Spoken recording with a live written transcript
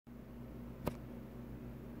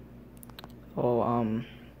Oh,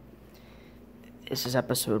 this is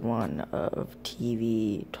episode 1 of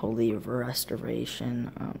TV Totally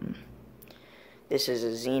Restoration. This is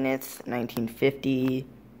a Zenith 1950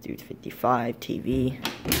 through 55 TV.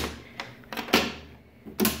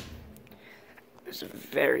 It's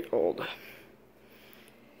very old.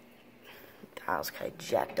 That was kind of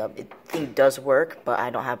jacked up. It thing does work, but I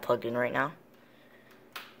don't have it plugged in right now.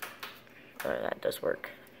 But that does work.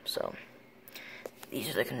 So these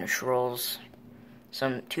are the controls. Two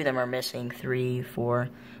of them are missing, 3, 4.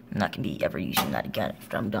 I'm not going to be ever using that again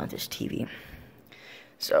after I'm done with this TV.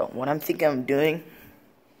 So what I'm thinking I'm doing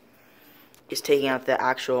is taking out the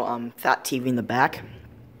actual fat TV in the back,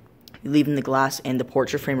 leaving the glass and the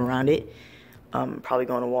portrait frame around it. Probably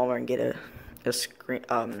going to Walmart and get a screen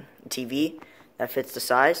TV that fits the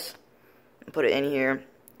size. And put it in here.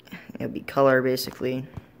 It'll be color basically.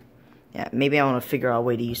 Yeah, maybe I want to figure out a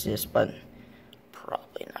way to use this, but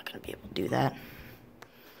probably not going to be able to do that.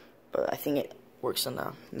 But I think it works on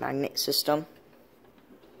the magnet system.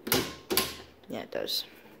 Yeah, it does.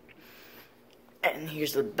 And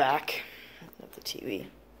here's the back of the TV.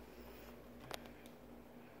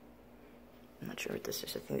 I'm not sure what this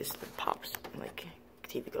is. I think this is the pops. Like,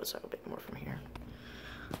 TV goes out a bit more from here.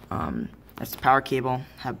 That's the power cable.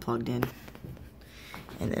 Have plugged in.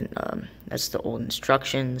 And then that's the old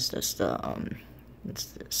instructions. That's the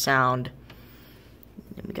sound.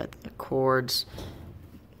 Then we got the cords.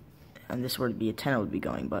 And this would be a antenna would be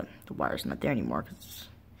going, but the wire's not there anymore because it's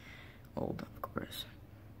old, of course.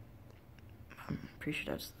 I'm pretty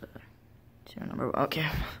sure that's the serial number. Okay.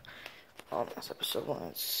 Well, that's episode 1.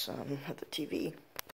 It's at the TV.